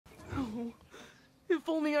If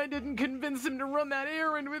only I didn't convince him to run that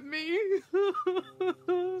errand with me. I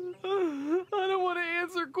don't want to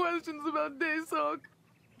answer questions about Daesuk.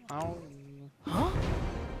 Oh. Huh?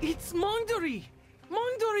 It's Mondori!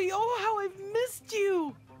 Mondori, oh, how I've missed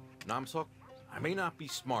you! Namsok, I may not be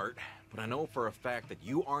smart, but I know for a fact that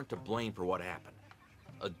you aren't to blame for what happened.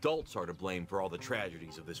 Adults are to blame for all the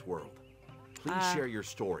tragedies of this world. Please share your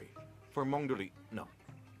story. For Mondori, no.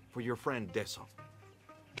 For your friend Daesuk.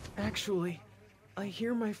 Actually, I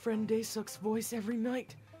hear my friend Daesuk's voice every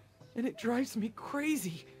night, and it drives me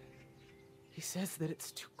crazy. He says that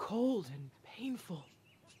it's too cold and painful.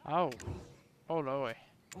 Oh. Oh, no.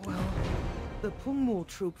 Well, the Pungmul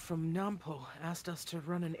troop from Nampo asked us to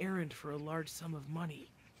run an errand for a large sum of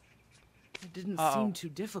money. It didn't seem too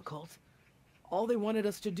difficult. All they wanted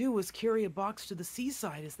us to do was carry a box to the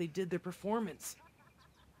seaside as they did their performance.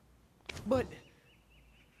 But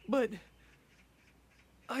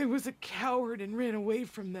I was a coward and ran away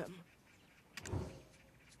from them.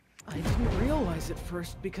 I didn't realize at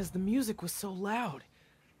first because the music was so loud.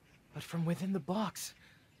 But from within the box,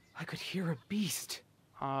 I could hear a beast.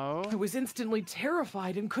 Oh? I was instantly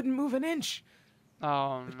terrified and couldn't move an inch.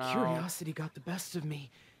 Oh, But no. curiosity got the best of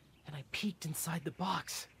me, and I peeked inside the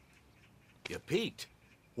box. You peeked?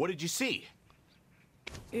 What did you see?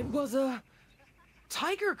 It was a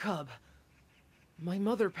tiger cub. My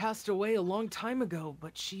mother passed away a long time ago,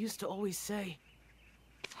 but she used to always say,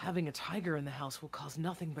 having a tiger in the house will cause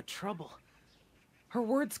nothing but trouble. Her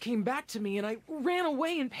words came back to me, and I ran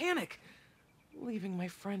away in panic, leaving my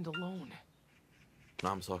friend alone.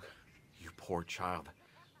 Namsok, you poor child.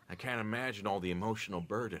 I can't imagine all the emotional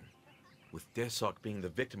burden, with Daesuk being the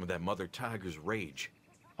victim of that mother tiger's rage.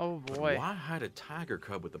 Oh, But boy. why hide a tiger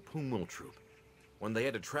cub with the Pungmul troop when they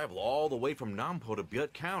had to travel all the way from Nampo to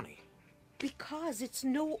Butte County? Because it's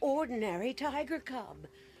no ordinary tiger cub.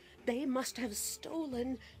 They must have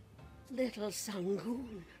stolen little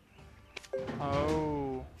Sangoon.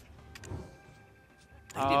 Oh.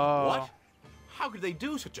 They did what? How could they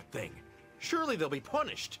do such a thing? Surely they'll be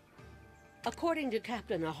punished. According to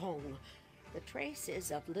Captain Ahong, the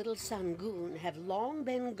traces of little Sangoon have long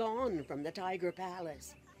been gone from the Tiger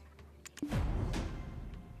Palace.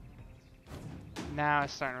 Now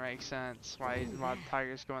it's starting to make sense why the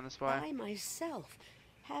tiger's going this way. I myself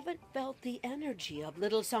haven't felt the energy of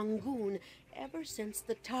little Sangoon ever since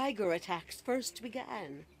the tiger attacks first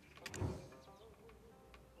began.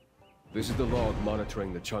 This is the log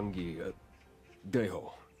monitoring the Changui,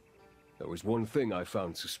 Deho. There was one thing I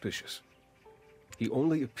found suspicious. He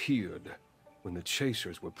only appeared when the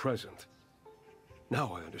chasers were present.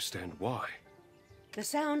 Now I understand why. The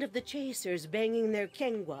sound of the chasers banging their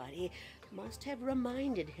kengwari must have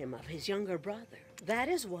reminded him of his younger brother. That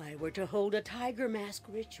is why we're to hold a tiger mask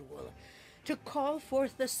ritual to call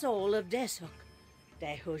forth the soul of Daesuk,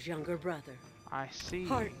 Deho's younger brother. I see.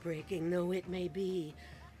 Heartbreaking though it may be,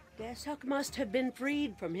 Daesuk must have been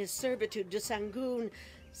freed from his servitude to Sangoon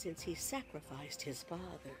since he sacrificed his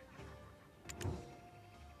father.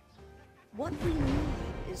 What we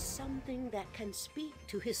need is something that can speak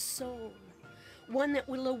to his soul, one that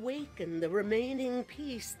will awaken the remaining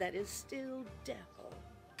piece that is still Deho.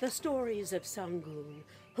 The stories of Sangoon,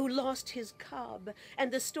 who lost his cub,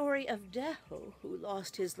 and the story of Deho, who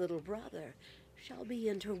lost his little brother, shall be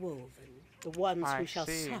interwoven. The ones who shall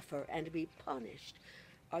suffer and be punished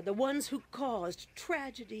are the ones who caused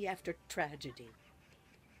tragedy after tragedy.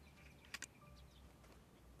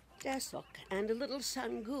 Daesuk and little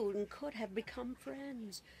Sangoon could have become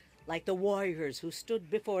friends, like the warriors who stood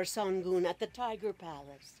before Sangoon at the Tiger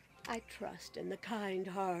Palace. I trust in the kind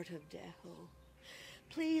heart of Deho.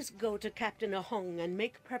 Please go to Captain Ahong and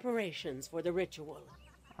make preparations for the ritual.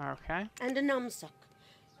 Okay. And Namsuk,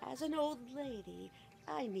 as an old lady,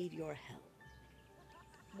 I need your help.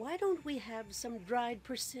 Why don't we have some dried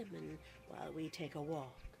persimmon while we take a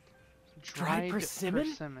walk? Dried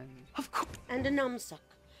persimmon? Of course. And Namsuk,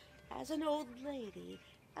 as an old lady,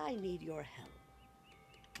 I need your help.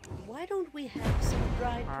 Why don't we have some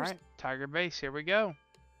dried persimmon? Alright, Tiger Base, here we go.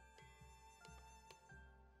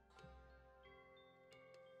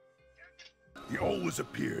 He always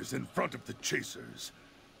appears in front of the chasers,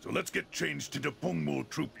 so let's get changed to the Pungmul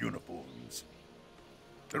troop uniforms.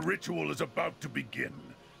 The ritual is about to begin.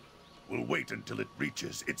 We'll wait until it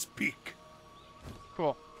reaches its peak.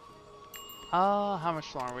 Cool. How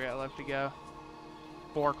much longer we got left to go?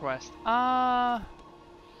 4 quests.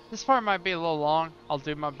 This part might be a little long. I'll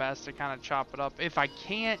do my best to kind of chop it up. If I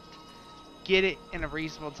can't get it in a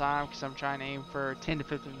reasonable time, because I'm trying to aim for 10 to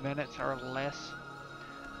 15 minutes or less.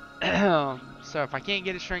 So if I can't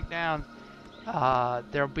get it shrink down,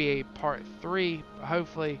 there'll be a part 3,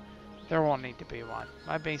 hopefully, There won't need to be one.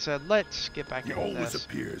 That being said, let's get back He into always this.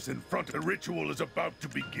 appears in front. The ritual is about to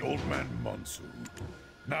begin. Old Man Monsoon.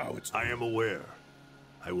 Now it's... I am aware.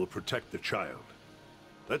 I will protect the child.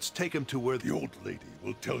 Let's take him to where The old lady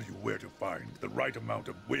will tell you where to find the right amount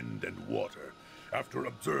of wind and water after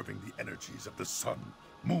observing the energies of the sun,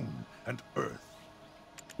 moon, and earth.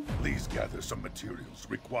 Please gather some materials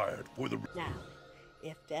required for the... Now,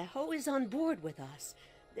 if Deho is on board with us,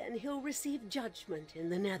 then he'll receive judgment in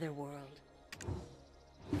the netherworld.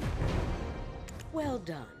 Well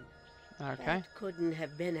done. Okay. That couldn't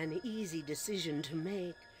have been an easy decision to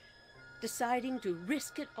make. Deciding to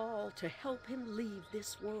risk it all to help him leave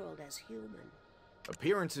this world as human.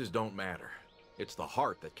 Appearances don't matter. It's the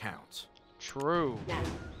heart that counts. True. Now,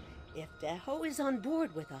 if Deho is on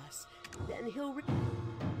board with us, then he'll...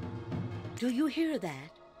 Do you hear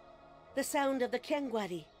that? The sound of the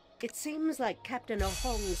Changui. It seems like Captain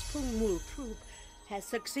Ahong's Pungmul troop has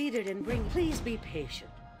succeeded in bringing... Please be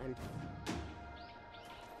patient. And...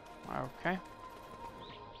 Okay.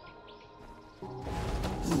 You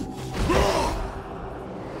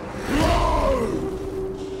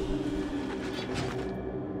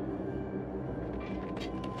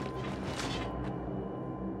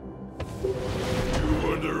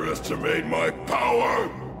underestimate my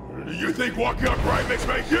power? You think walking upright makes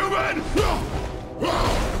me human?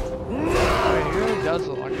 Wait, he really does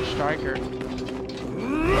look like a striker.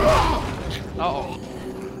 Uh-oh.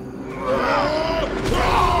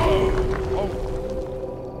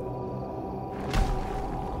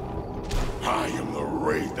 I am the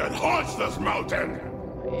wraith that haunts this mountain!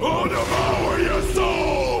 I'll devour your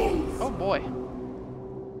souls! Oh boy.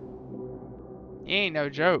 He ain't no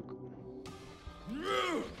joke.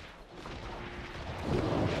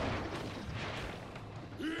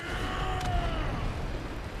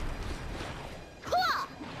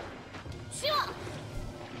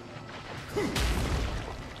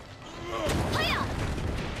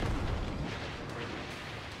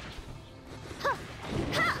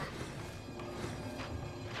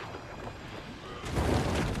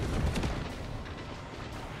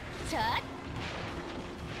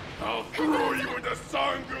 I'll throw you into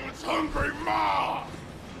Sangun's hungry maw!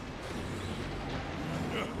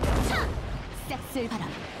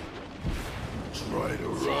 Try to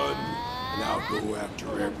run, and I'll go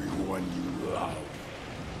after everyone you love.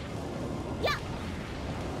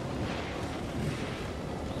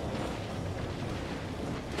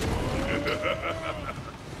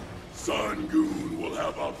 Sangun will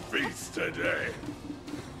have a feast today.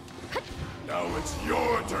 Now it's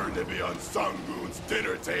your turn to be on Sangun's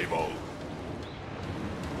dinner table.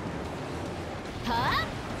 Huh?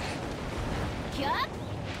 Yup.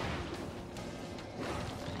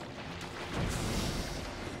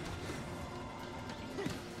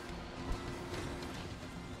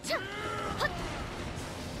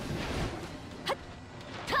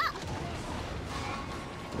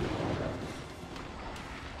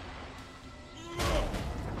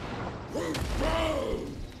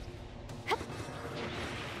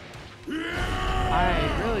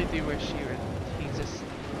 I really do wish he's just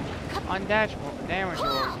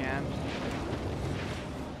undamageable again.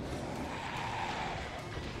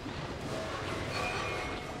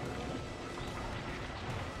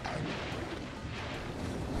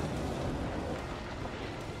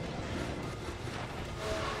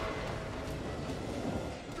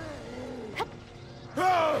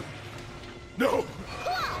 Ah! No!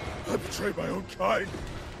 I betrayed my own kind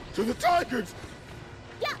to the tigers!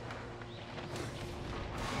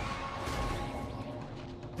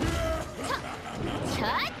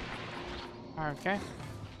 Okay.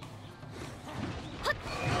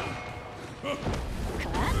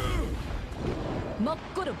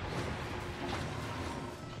 먹구름.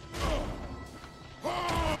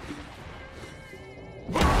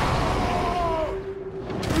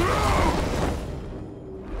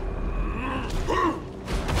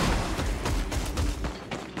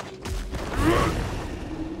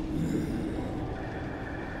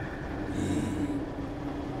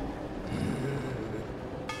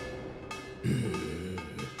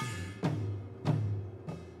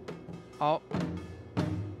 Oh.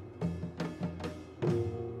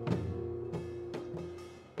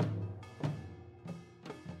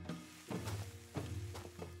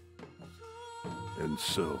 And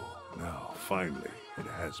so, now, finally, it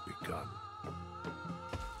has begun.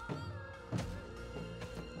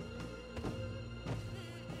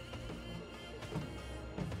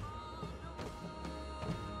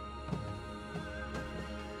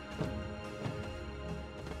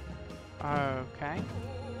 Okay.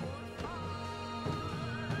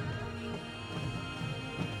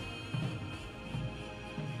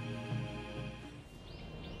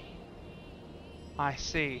 I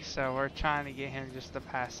see. So we're trying to get him just to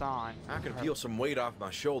pass on. I can feel some weight off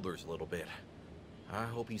my shoulders a little bit. I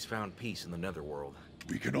hope he's found peace in the netherworld.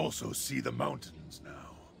 We can also see the mountains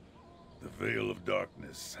now. The veil of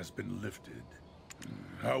darkness has been lifted.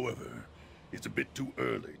 However, it's a bit too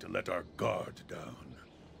early to let our guard down.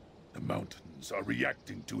 The mountains are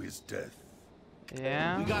reacting to his death.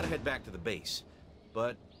 Yeah. We gotta head back to the base,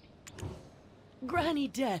 but... Granny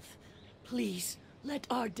Death, please, let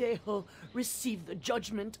Ardejo receive the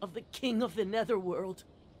judgment of the King of the Netherworld.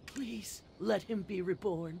 Please, let him be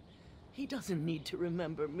reborn. He doesn't need to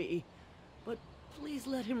remember me, but please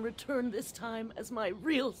let him return this time as my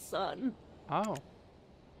real son. Oh.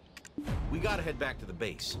 We gotta head back to the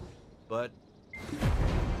base, but...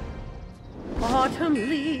 Autumn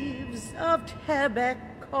leaves of Tebek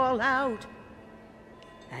call out,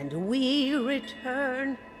 and we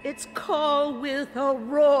return its call with a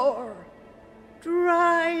roar.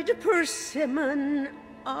 Dried persimmon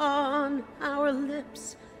on our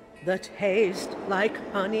lips, the taste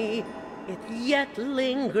like honey, it yet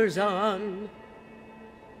lingers on.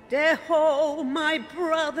 Deho, my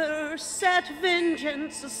brother, set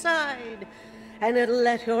vengeance aside, and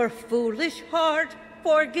let your foolish heart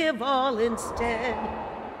forgive all instead.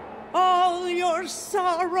 All your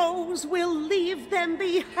sorrows will leave them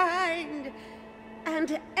behind,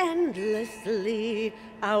 and endlessly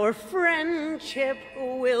our friendship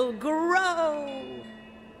will grow.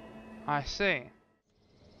 I see.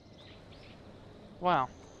 Well.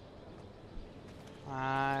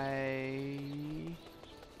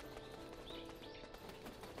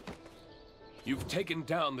 You've taken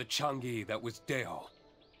down the Changui that was Deho.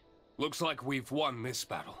 Looks like we've won this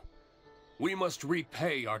battle. We must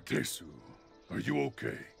repay our debt. Desu, are you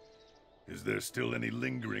okay? Is there still any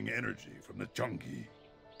lingering energy from the Changui?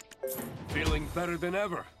 Feeling better than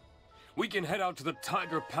ever. We can head out to the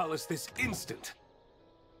Tiger Palace this instant.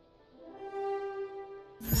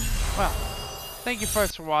 Well, thank you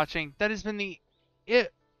first for watching. That has been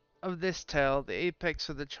it of this tale, the apex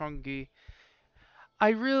of the Changui. I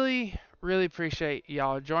really appreciate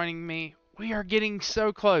y'all joining me. We are getting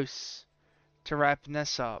so close to wrapping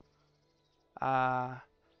this up.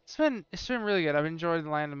 It's been really good. I've enjoyed the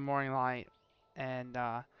Land of Morning Light, and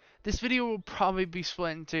this video will probably be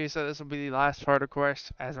split in two, so this will be the last part, of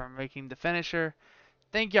course, as I'm making the finisher.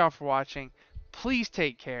 Thank y'all for watching. Please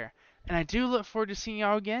take care, and I do look forward to seeing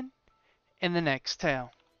y'all again in the next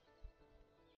tale.